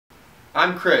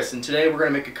I'm Chris, and today we're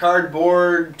going to make a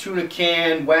cardboard tuna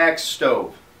can wax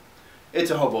stove.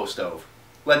 It's a hobo stove.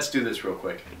 Let's do this real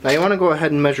quick. Now you want to go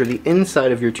ahead and measure the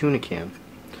inside of your tuna can.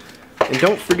 And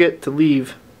don't forget to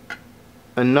leave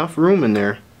enough room in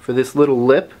there for this little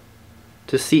lip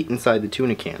to seat inside the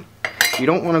tuna can. You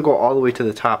don't want to go all the way to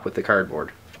the top with the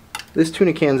cardboard. This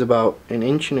tuna can's about 1.25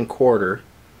 inches,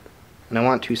 and I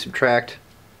want to subtract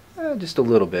just a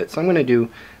little bit. So I'm going to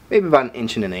do maybe about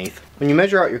 1.1 inches. When you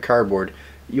measure out your cardboard,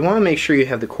 you want to make sure you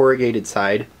have the corrugated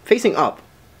side facing up.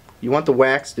 You want the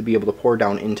wax to be able to pour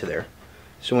down into there.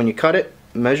 So when you cut it,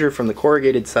 measure from the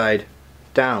corrugated side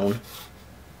down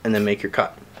and then make your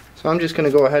cut. So I'm just going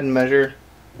to go ahead and measure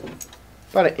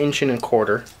about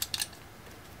 1.25 inches.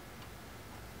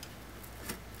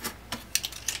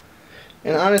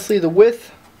 And honestly, the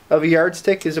width of a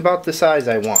yardstick is about the size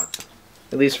I want,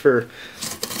 at least for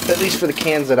the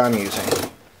cans that I'm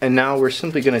using. And now we're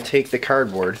simply going to take the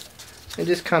cardboard and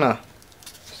just kind of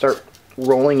start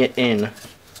rolling it in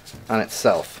on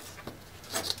itself.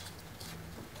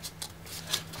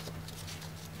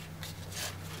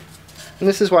 And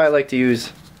this is why I like to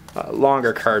use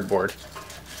longer cardboard,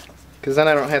 because then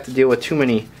I don't have to deal with too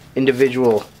many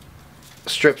individual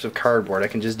strips of cardboard. I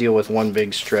can just deal with one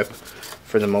big strip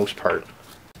for the most part.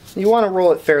 You want to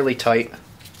roll it fairly tight.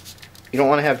 You don't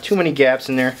want to have too many gaps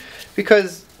in there,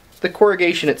 because the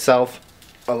corrugation itself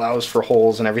allows for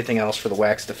holes and everything else for the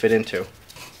wax to fit into.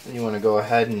 And you want to go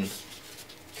ahead and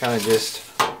kind of just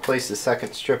place the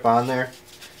second strip on there.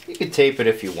 You can tape it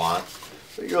if you want,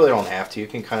 but you really don't have to. You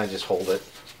can kind of just hold it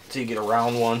until you get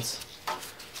around once.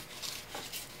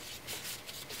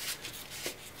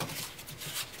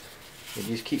 You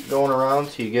just keep going around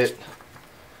till you get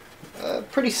a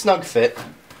pretty snug fit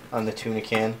on the tuna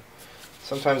can.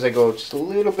 Sometimes I go just a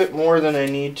little bit more than I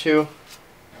need to,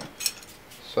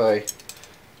 so I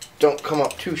don't come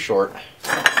up too short.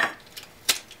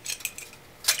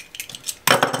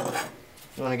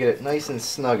 You want to get it nice and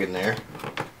snug in there.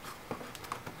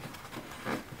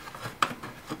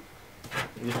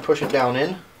 You just push it down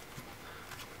in,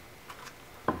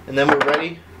 and then we're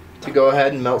ready to go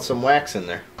ahead and melt some wax in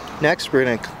there. Next, we're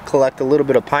going to collect a little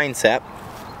bit of pine sap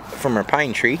from our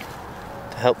pine tree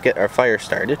to help get our fire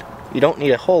started. You don't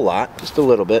need a whole lot, just a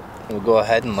little bit. We'll go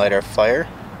ahead and light our fire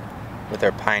with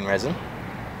our pine resin.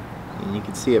 And you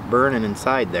can see it burning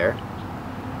inside there.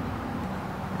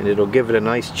 And it'll give it a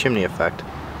nice chimney effect.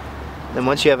 Then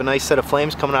once you have a nice set of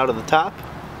flames coming out of the top,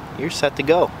 you're set to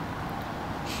go.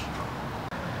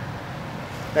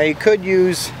 Now you could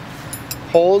use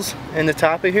holes in the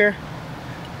top of here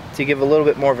to give a little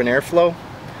bit more of an airflow.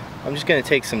 I'm just going to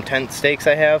take some tent stakes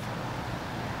I have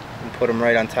and put them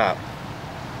right on top.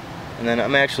 And then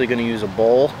I'm actually going to use a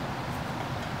bowl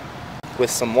with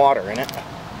some water in it.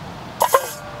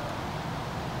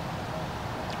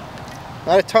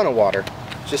 Not a ton of water,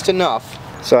 just enough.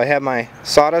 So I have my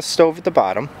sawdust stove at the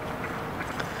bottom.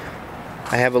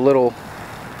 I have a little,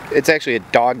 it's actually a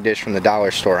dog dish from the dollar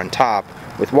store on top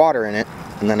with water in it.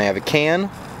 And then I have a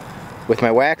can with my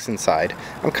wax inside.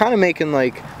 I'm kind of making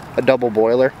like a double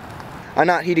boiler. I'm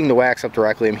not heating the wax up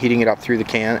directly, I'm heating it up through the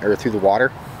can, or through the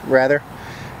water rather.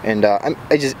 And I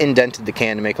just indented the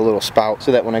can to make a little spout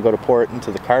so that when I go to pour it into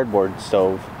the cardboard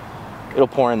stove, it'll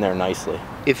pour in there nicely.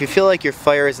 If you feel like your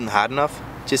fire isn't hot enough,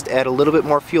 just add a little bit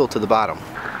more fuel to the bottom.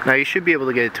 Now you should be able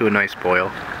to get it to a nice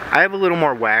boil. I have a little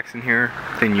more wax in here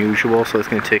than usual, so it's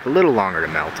going to take a little longer to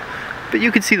melt. But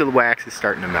you can see the wax is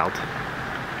starting to melt.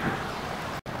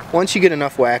 Once you get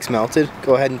enough wax melted,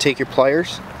 go ahead and take your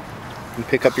pliers and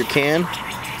pick up your can.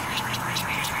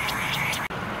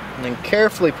 And then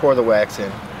carefully pour the wax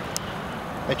in.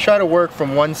 I try to work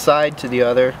from one side to the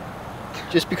other,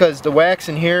 just because the wax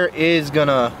in here is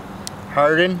gonna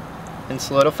harden and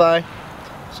solidify.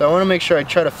 So I want to make sure I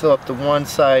try to fill up the one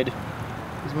side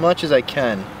as much as I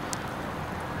can.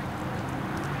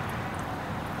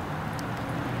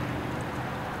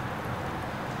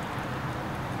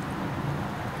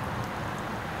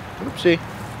 Oopsie,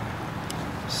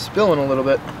 spilling a little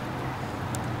bit.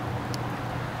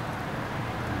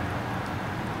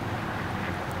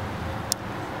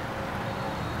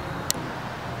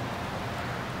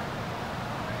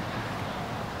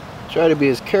 Try to be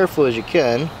as careful as you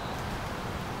can.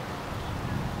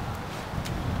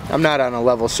 I'm not on a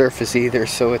level surface either,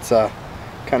 so it's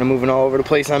kind of moving all over the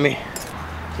place on me.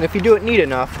 And if you do it neat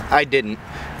enough, I didn't,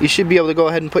 you should be able to go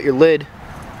ahead and put your lid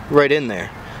right in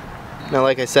there. Now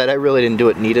like I said, I really didn't do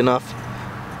it neat enough,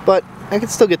 but I can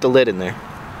still get the lid in there.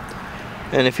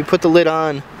 And if you put the lid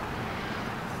on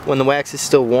when the wax is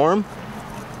still warm,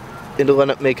 it'll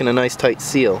end up making a nice tight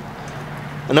seal.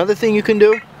 Another thing you can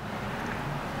do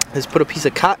is put a piece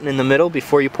of cotton in the middle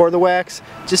before you pour the wax,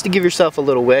 just to give yourself a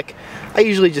little wick. I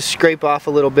usually just scrape off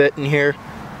a little bit in here,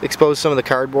 expose some of the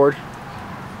cardboard,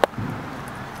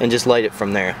 and just light it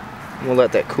from there. We'll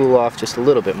let that cool off just a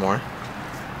little bit more.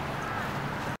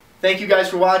 Thank you guys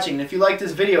for watching, and if you liked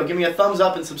this video, give me a thumbs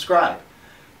up and subscribe.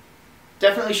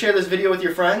 Definitely share this video with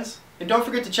your friends, and don't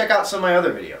forget to check out some of my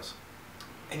other videos.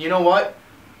 And you know what?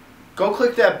 Go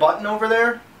click that button over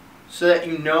there so that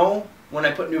you know when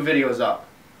I put new videos up.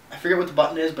 I forget what the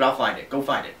button is, but I'll find it. Go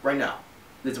find it right now.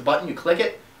 There's a button, you click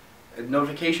it, a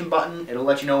notification button, it'll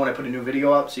let you know when I put a new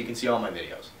video up so you can see all my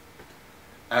videos.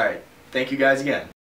 Alright, thank you guys again.